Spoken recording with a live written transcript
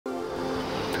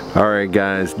All right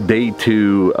guys, day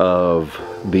 2 of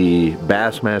the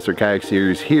Bassmaster Kayak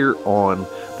series here on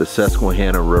the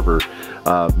Susquehanna River.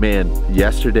 Man,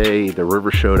 yesterday the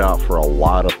river showed out for a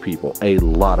lot of people,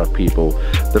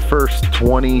 The first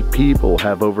 20 people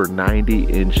have over 90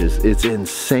 inches. It's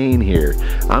insane here.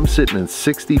 I'm sitting in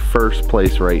 61st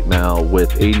place right now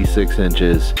with 86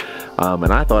 inches.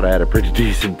 And I thought I had a pretty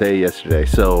decent day yesterday,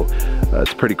 so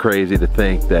it's pretty crazy to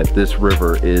think that this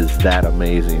river is that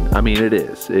amazing. I mean, it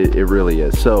is. It really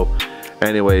is. So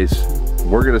anyways,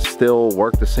 we're gonna still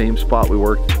work the same spot we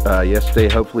worked yesterday.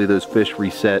 Hopefully those fish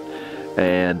reset,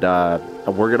 and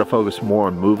we're gonna focus more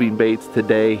on moving baits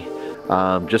today,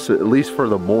 just at least for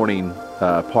the morning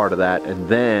part of that, and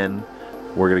then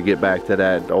we're gonna get back to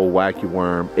that old wacky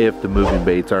worm if the moving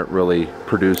baits aren't really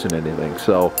producing anything.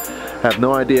 So have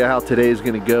no idea how today's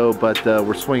gonna go, but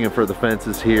we're swinging for the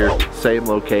fences here. Same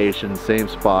location, same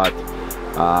spot,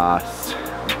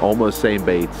 almost same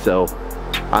bait. So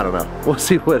I don't know, we'll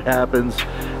see what happens.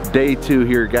 Day 2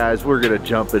 here guys, we're gonna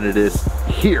jump into this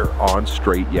here on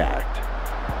Straight Yak'd.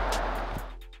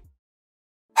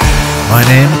 My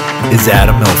name is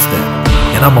Adam Milstead,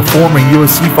 and I'm a former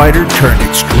UFC fighter turned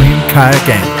extreme kayak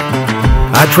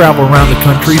angler. I travel around the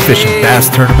country fishing bass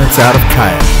tournaments out of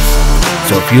kayaks.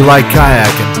 So if you like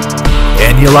kayaking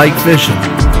and you like fishing,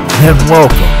 then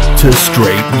welcome to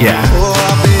Straight Yak'd.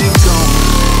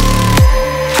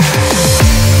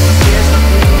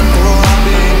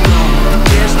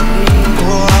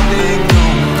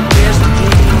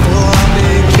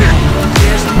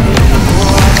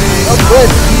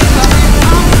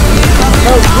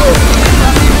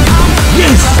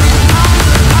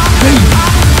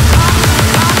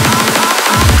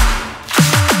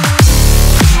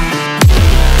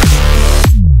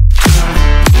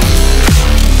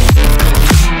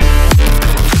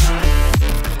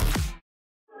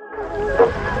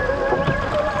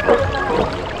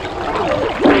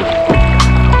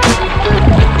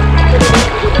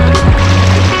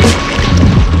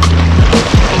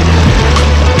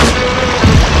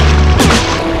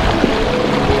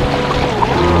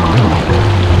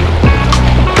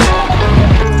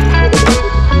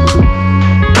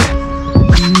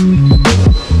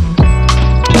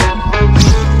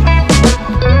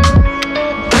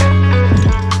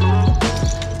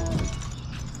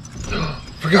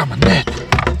 Forgot my net.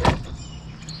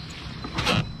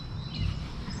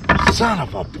 Son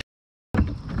of a...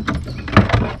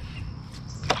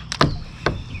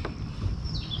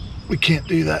 We can't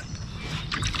do that.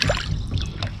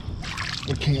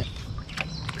 We can't.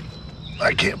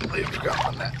 I can't believe I forgot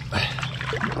my net.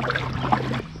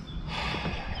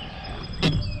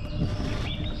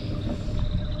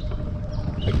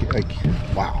 I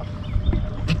can't. Wow.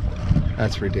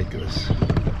 That's ridiculous.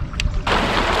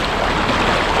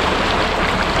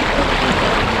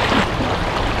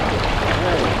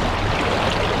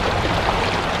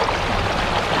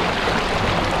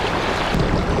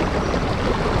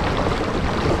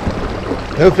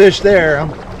 No fish there. I'm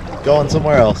going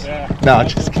somewhere else. Yeah, no, I'm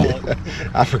just kidding.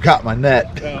 I forgot my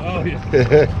net. Oh,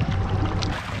 yeah.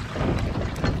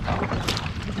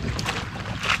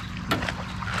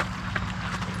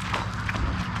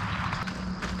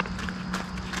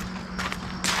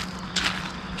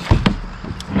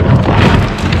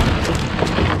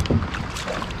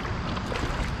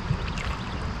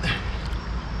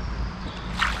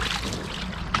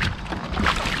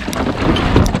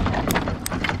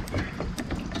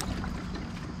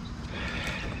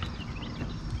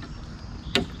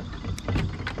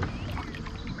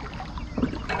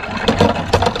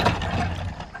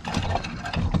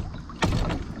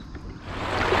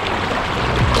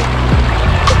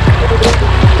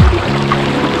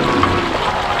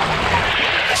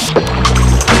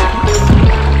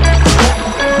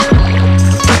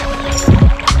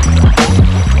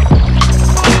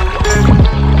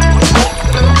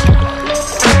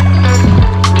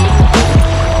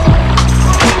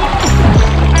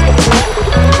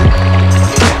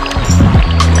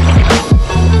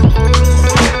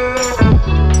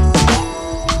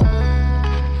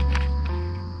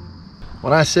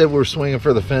 When I said we're swinging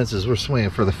for the fences, we're swinging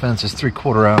for the fences.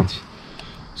 3/4 ounce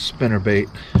spinnerbait,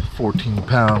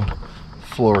 14-pound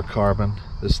fluorocarbon.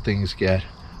 This thing's got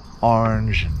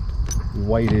orange, and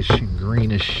whitish, and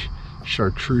greenish,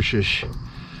 chartreuse-ish.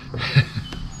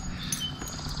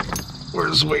 We're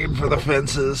just waiting for the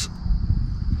fences,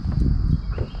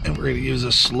 and we're going to use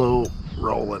a slow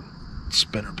rolling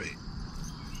spinnerbait.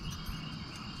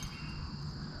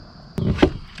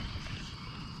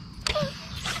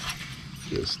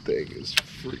 This thing is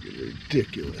freaking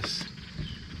ridiculous.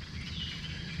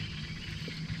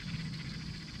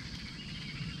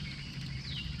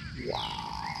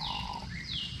 Wow.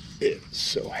 It's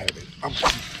so heavy. I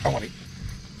want to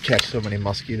catch so many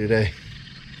muskie today.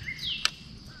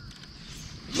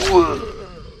 Whoa.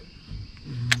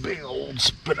 Big old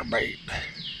spinnerbait.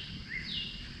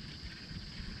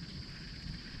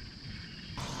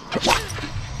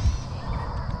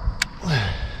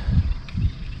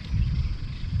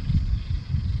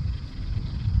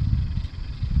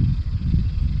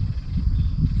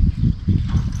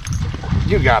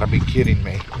 You gotta be kidding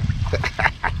me.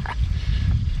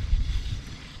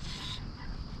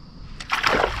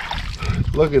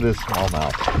 Look at this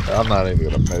smallmouth. I'm not even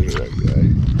gonna measure that guy.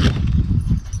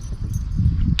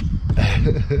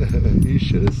 You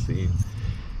should have seen.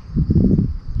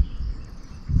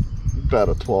 About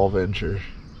a 12-incher.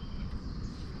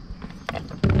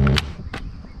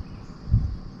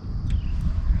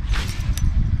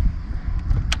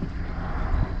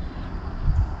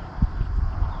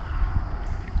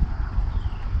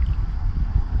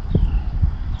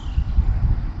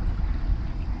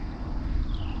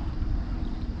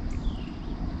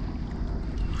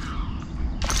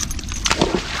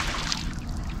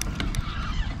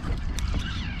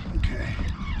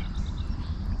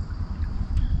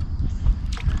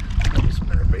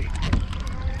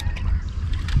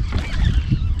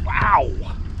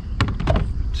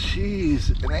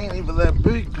 Jeez, it ain't even that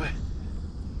big, but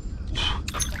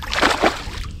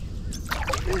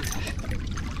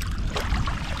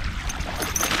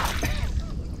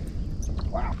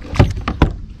wow,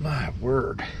 my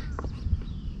word.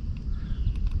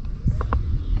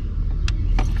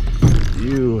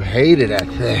 You hated that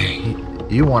thing.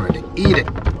 You wanted to eat it.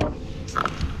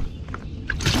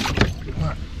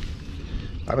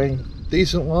 I mean,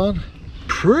 decent one.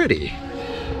 Pretty.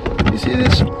 You see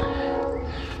this?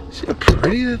 See how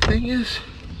pretty that thing is?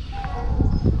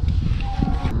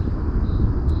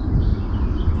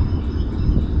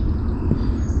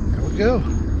 There we go.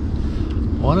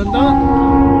 One and done.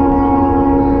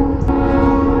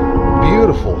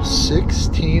 Beautiful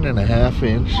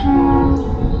 16.5-inch.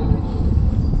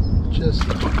 Just,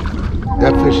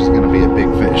 that fish is going to be a big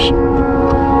fish.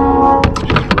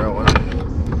 Just throwing.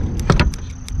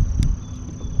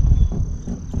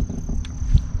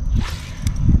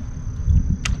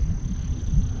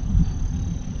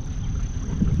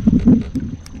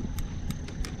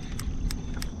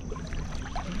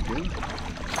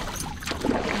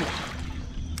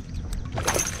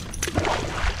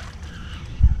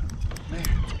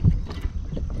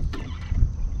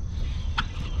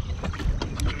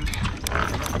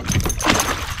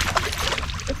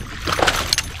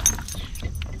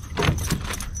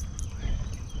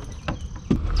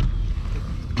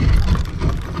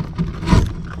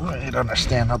 I don't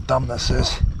understand how dumb this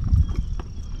is.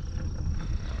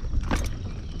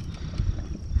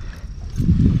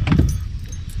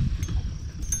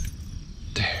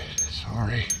 Dude,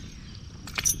 sorry.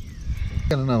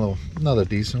 Got another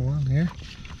decent one here.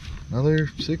 Another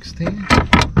 16.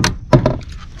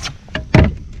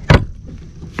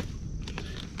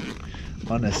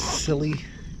 On a silly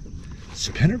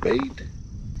spinnerbait.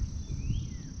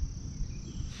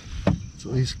 Let's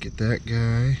at least get that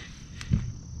guy.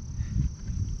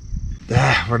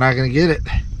 Ah, we're not gonna get it.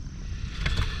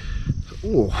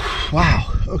 Oh, wow.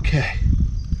 Okay.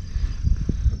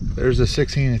 There's a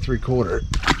 16 3/4.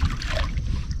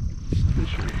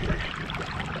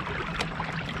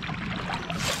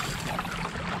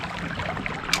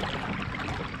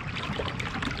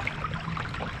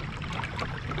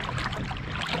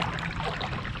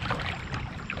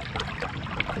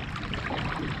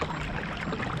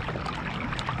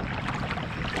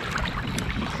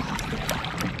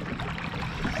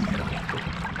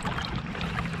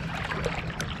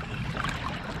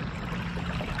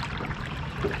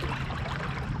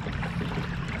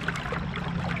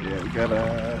 Yeah, we got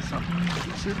something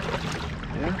decent.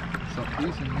 Yeah, something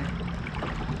decent here.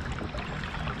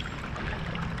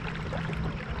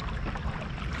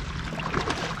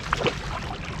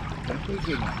 Definitely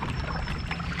good one.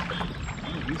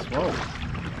 Oh, he's swallowed.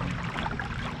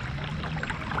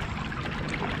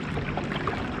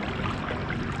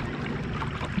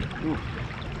 Ooh.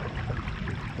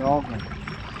 Doggone.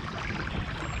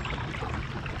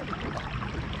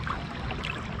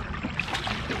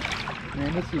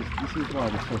 Man, this is why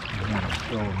the Susquehanna is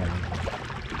so amazing.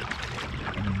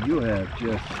 I mean, you have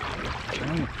just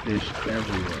giant fish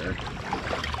everywhere.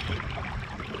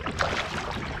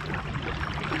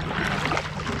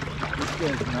 This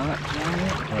guy's not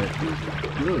giant, but he's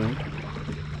good.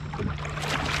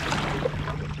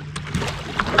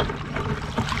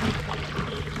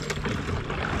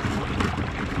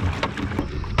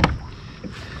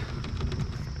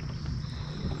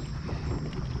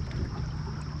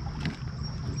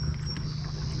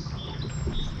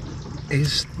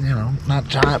 He's, you know, not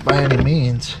giant by any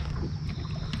means.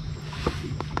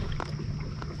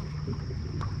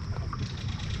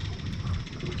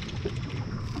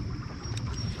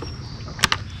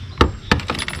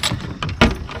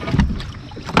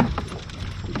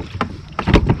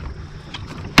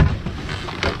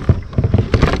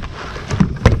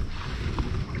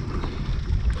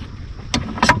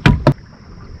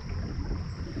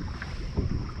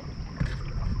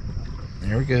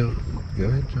 There we go. Go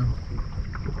ahead, Joe.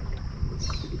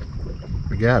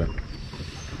 We got it.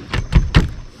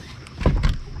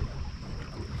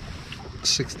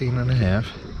 16 and a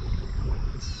half.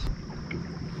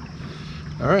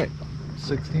 All right,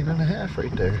 16 and a half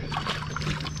right there.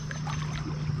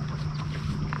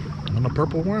 On a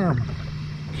purple worm.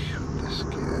 This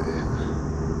guy.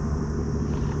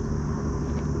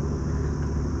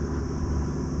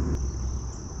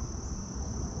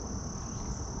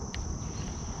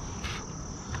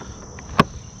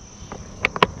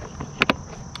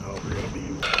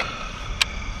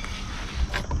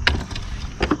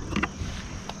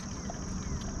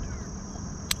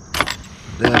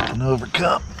 That can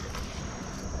overcome.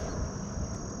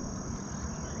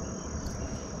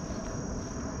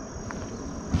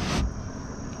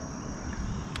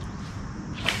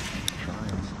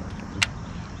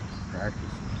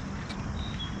 Practice.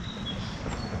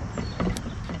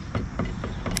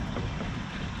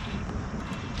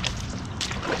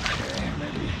 Okay,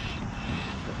 maybe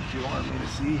if you want me to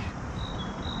see.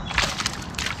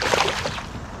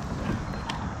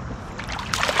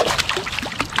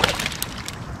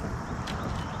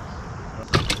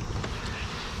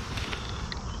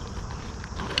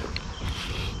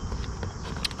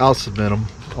 I'll submit them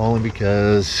only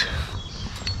because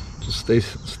just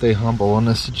stay humble in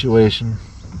this situation.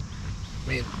 I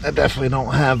mean, I definitely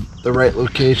don't have the right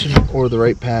location or the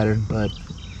right pattern, but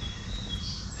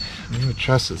I'm gonna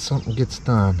trust that something gets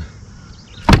done.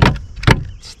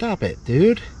 Stop it,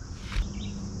 dude.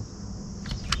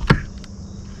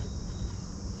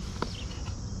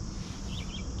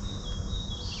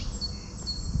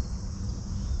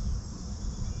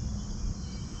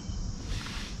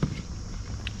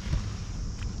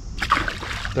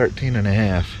 $13 and a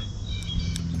half.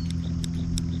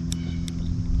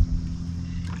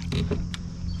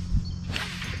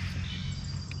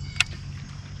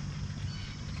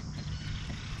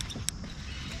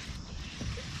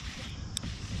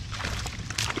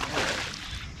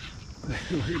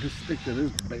 We're just stick to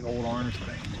this big old orange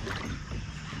thing.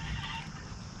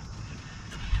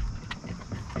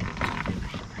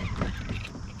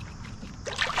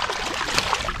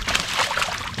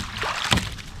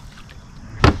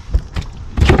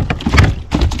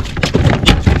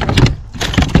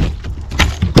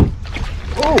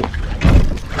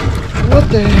 What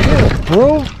the hell,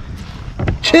 bro?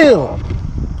 Chill.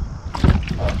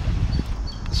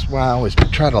 That's why I always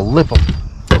try to lip them.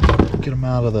 Get them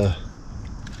out of the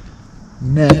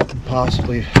net and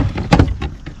possibly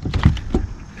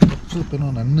flip it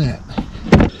on a net.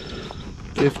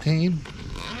 15.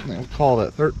 We'll call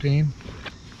that 13.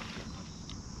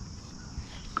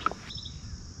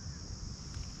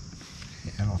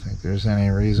 I don't think there's any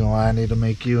reason why I need to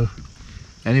make you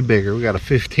any bigger. We got a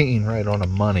 15 right on the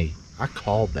money. I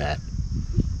called that.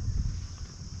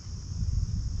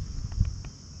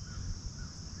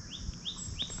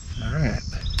 All right.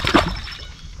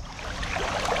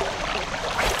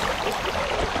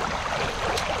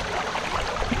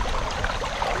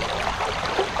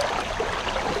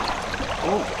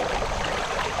 Oh.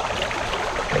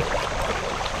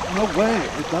 No way,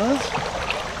 it does?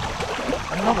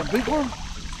 Another big one?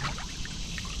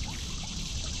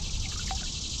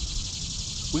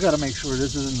 We got to make sure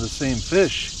this isn't the same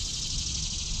fish.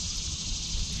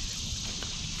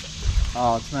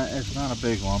 Oh, it's not a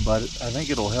big one, but I think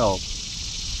it'll help.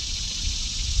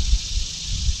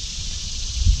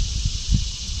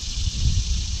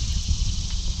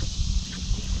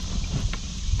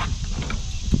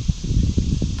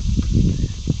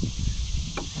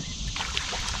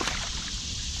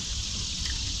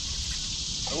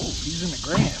 Oh, he's in the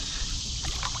grass.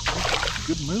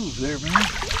 Good move there, man.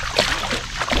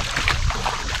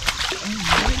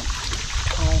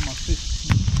 Oh, my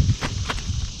 15.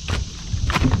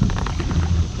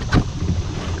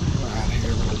 Right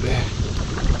here a little bit.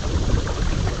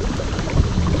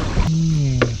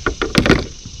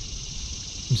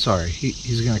 I'm sorry,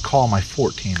 he's gonna call my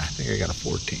 14. I think I got a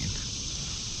 14.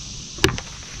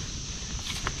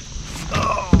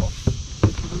 Oh.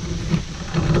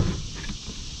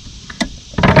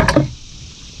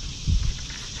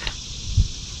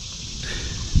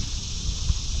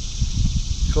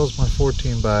 Calls my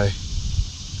 14 by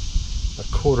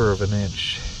 1/4 of an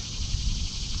inch.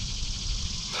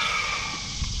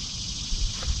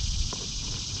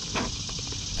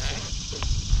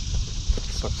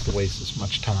 Sucks to waste this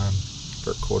much time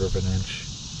for 1/4 of an inch.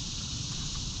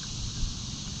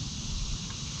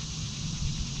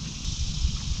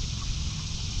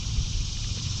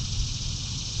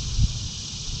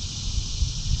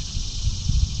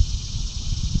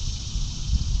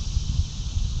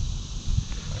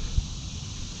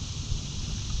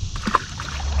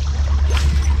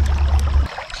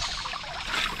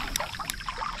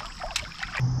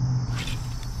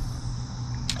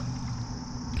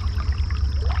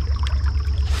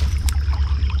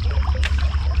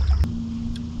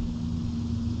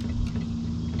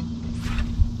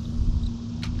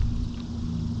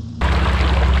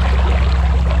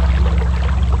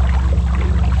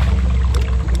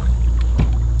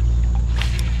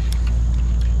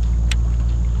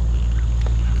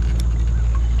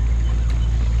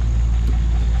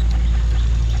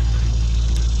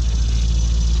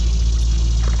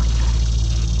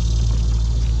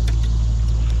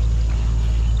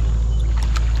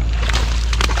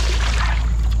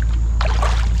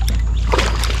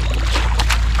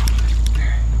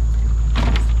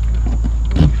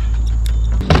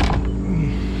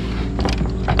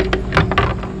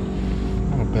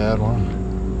 Bad one.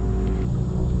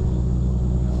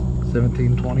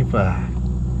 1725.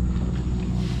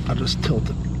 I'll just tilt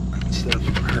it instead of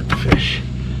hurting the fish.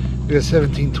 We got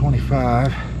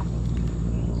 1725.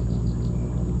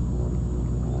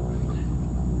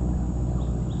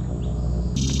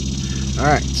 All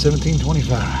right,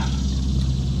 1725.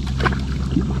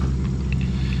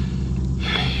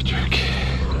 You jerk.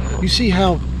 You see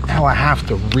how I have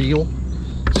to reel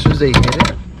as soon as they hit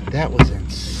it? That was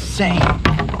insane.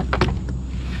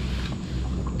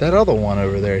 That other one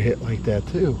over there hit like that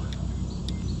too.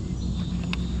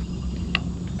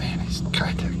 Man, these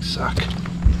kayaks suck.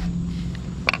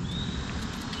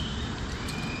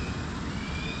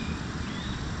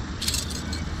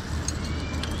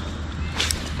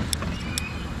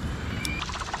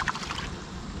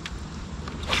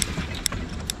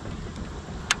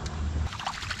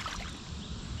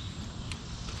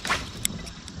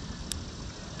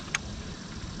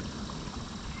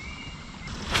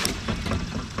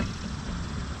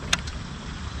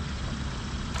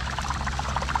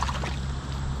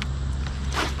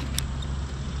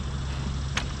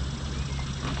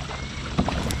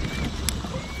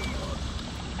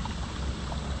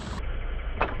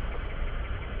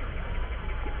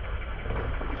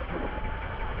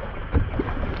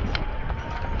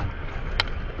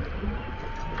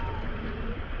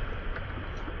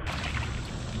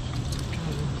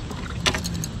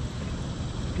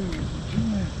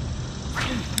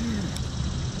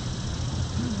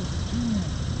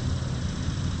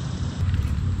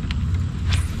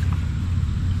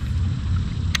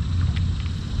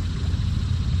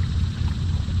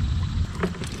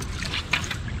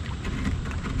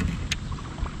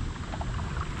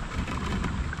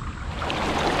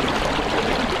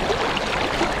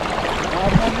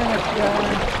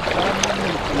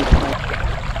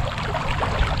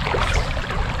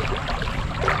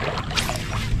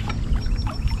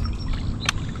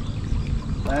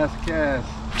 Last cast,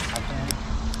 I think.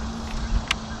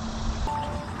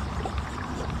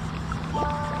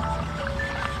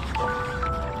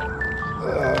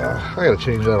 I gotta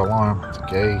change that alarm. It's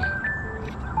gay.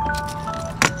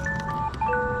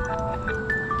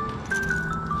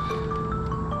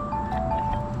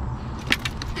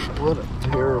 What a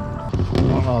terrible. I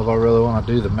don't know if I really want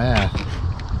to do the math.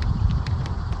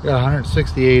 Got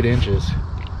 168 inches.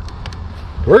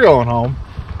 We're going home.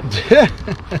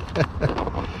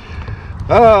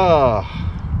 Oh.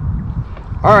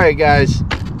 All right, guys.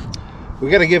 We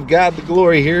got to give God the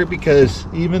glory here, because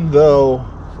even though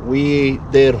we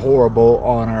did horrible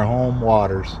on our home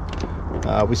waters,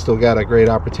 we still got a great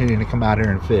opportunity to come out here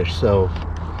and fish. So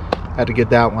had to get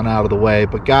that one out of the way.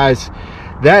 But guys,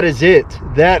 that is it.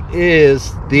 That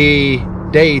is the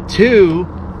day 2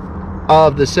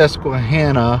 of the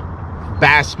Susquehanna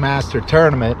Bassmaster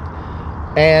Tournament.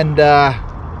 And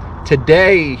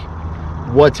today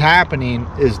what's happening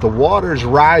is the water's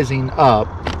rising up,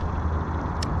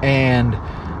 and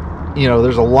you know,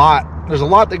 there's a lot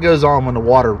that goes on when the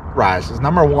water rises.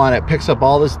 Number one, it picks up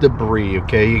all this debris.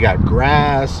 Okay, you got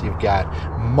grass, you've got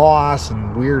moss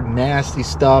and weird nasty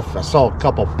stuff. I saw a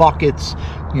couple buckets,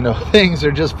 you know, things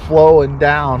are just flowing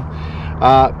down.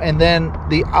 And then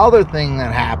the other thing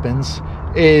that happens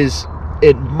is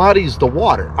it muddies the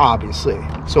water, obviously.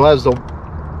 So as the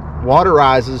water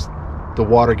rises, the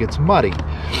water gets muddy.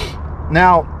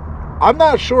 Now, I'm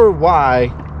not sure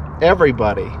why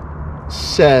everybody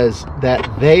says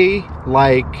that they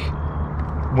like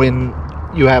when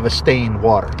you have a stained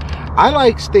water. I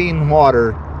like stained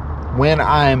water when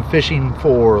I'm fishing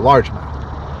for largemouth.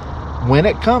 When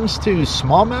it comes to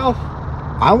smallmouth,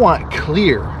 I want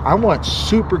clear. I want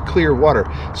super clear water.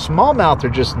 Smallmouth are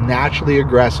just naturally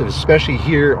aggressive, especially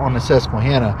here on the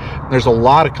Susquehanna. There's a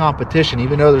lot of competition.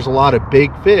 Even though there's a lot of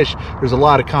big fish, there's a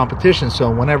lot of competition.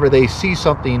 So whenever they see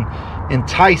something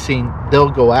enticing, they'll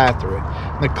go after it.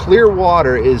 The clear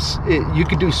water you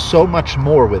can do so much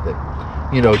more with it.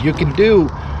 You know, you can do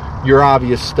your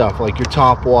obvious stuff like your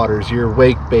top waters, your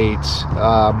wake baits,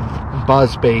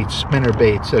 buzz baits, spinner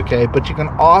baits, okay? But you can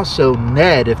also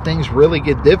Ned. If things really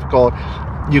get difficult,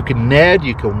 you can Ned,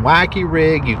 you can wacky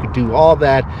rig, you can do all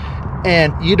that.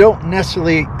 And you don't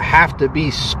necessarily have to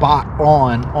be spot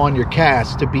on your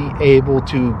cast to be able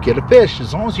to get a fish.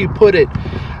 As long as you put it,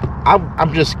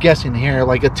 I'm just guessing here,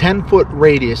 like a 10-foot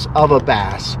radius of a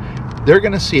bass, they're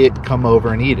going to see it, come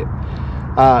over and eat it.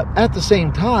 At the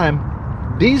same time,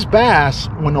 these bass,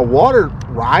 when the water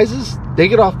rises, they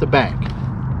get off the bank.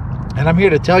 And I'm here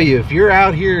to tell you, if you're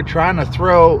out here trying to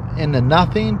throw into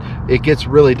nothing, it gets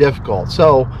really difficult.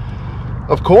 So,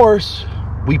 of course,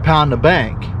 we pound the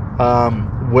bank.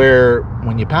 Where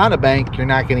when you pound a bank, you're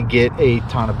not going to get a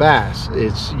ton of bass.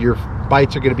 Your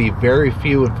bites are going to be very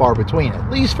few and far between, at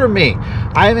least for me.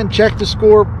 I haven't checked the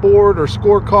scoreboard or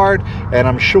scorecard, and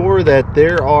I'm sure that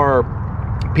there are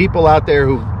people out there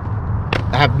who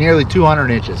have nearly 200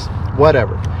 inches,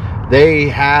 whatever. They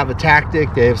have a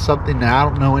tactic, they have something that I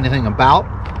don't know anything about.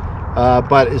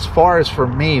 But as far as for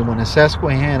me, when the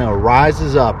Susquehanna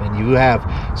rises up and you have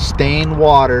stained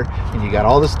water and you got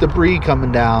all this debris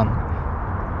coming down,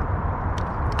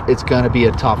 it's going to be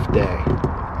a tough day.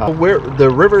 Where the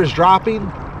river is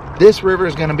dropping, this river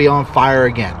is going to be on fire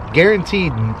again.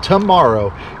 Guaranteed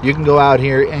tomorrow you can go out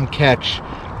here and catch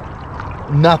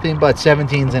nothing but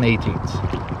 17s and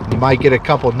 18s. You might get a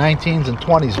couple 19s and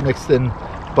 20s mixed in,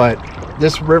 but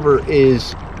this river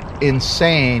is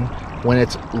insane when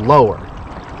it's lower.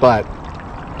 But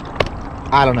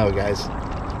I don't know, guys.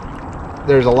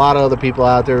 There's a lot of other people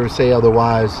out there who say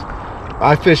otherwise.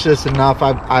 I fish this enough.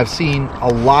 I've seen a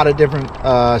lot of different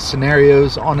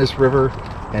scenarios on this river,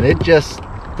 and it just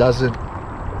doesn't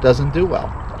do well.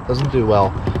 Doesn't do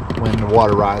well when the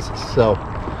water rises. So,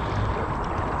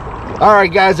 all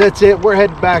right, guys, that's it. We're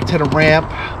heading back to the ramp.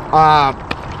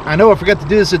 I know I forgot to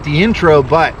do this at the intro,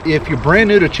 but if you're brand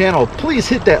new to the channel, please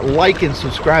hit that like and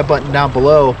subscribe button down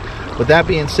below. With that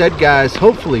being said, guys,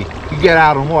 hopefully you get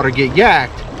out on water, get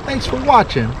yacked. Thanks for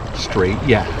watching Straight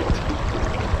Yak'd.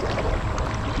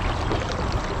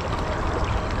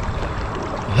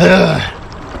 I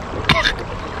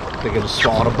think I just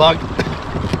swallowed a bug.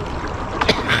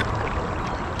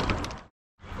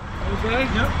 Jose? Yep.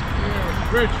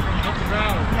 Yeah, Rich from up the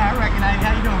valley. Yeah, I recognize you.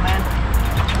 How you doing, man?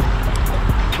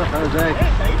 What's up, Jose? Hey,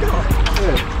 how you doing?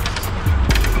 Good.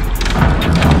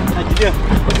 How'd you do?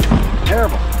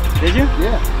 Terrible. Did you?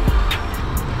 Yeah.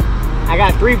 I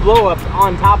got 3 blow-ups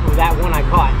on top of that one I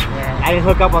caught. Yeah. I didn't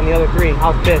hook up on the other 3. I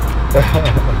was pissed.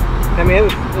 I mean, it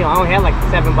was, I only had like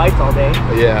 7 bites all day.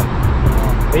 Yeah.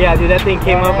 But yeah, dude, that thing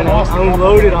came up and I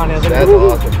unloaded on it. I was like, That's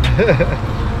 "Ooh." awesome.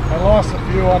 I lost a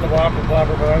few on the whopper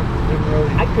blopper, but I didn't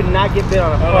really. I could not get bit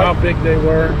on a I don't know how foot. big they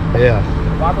were. Yeah.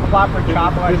 Whopper blopper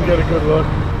chopper. Didn't get a good look.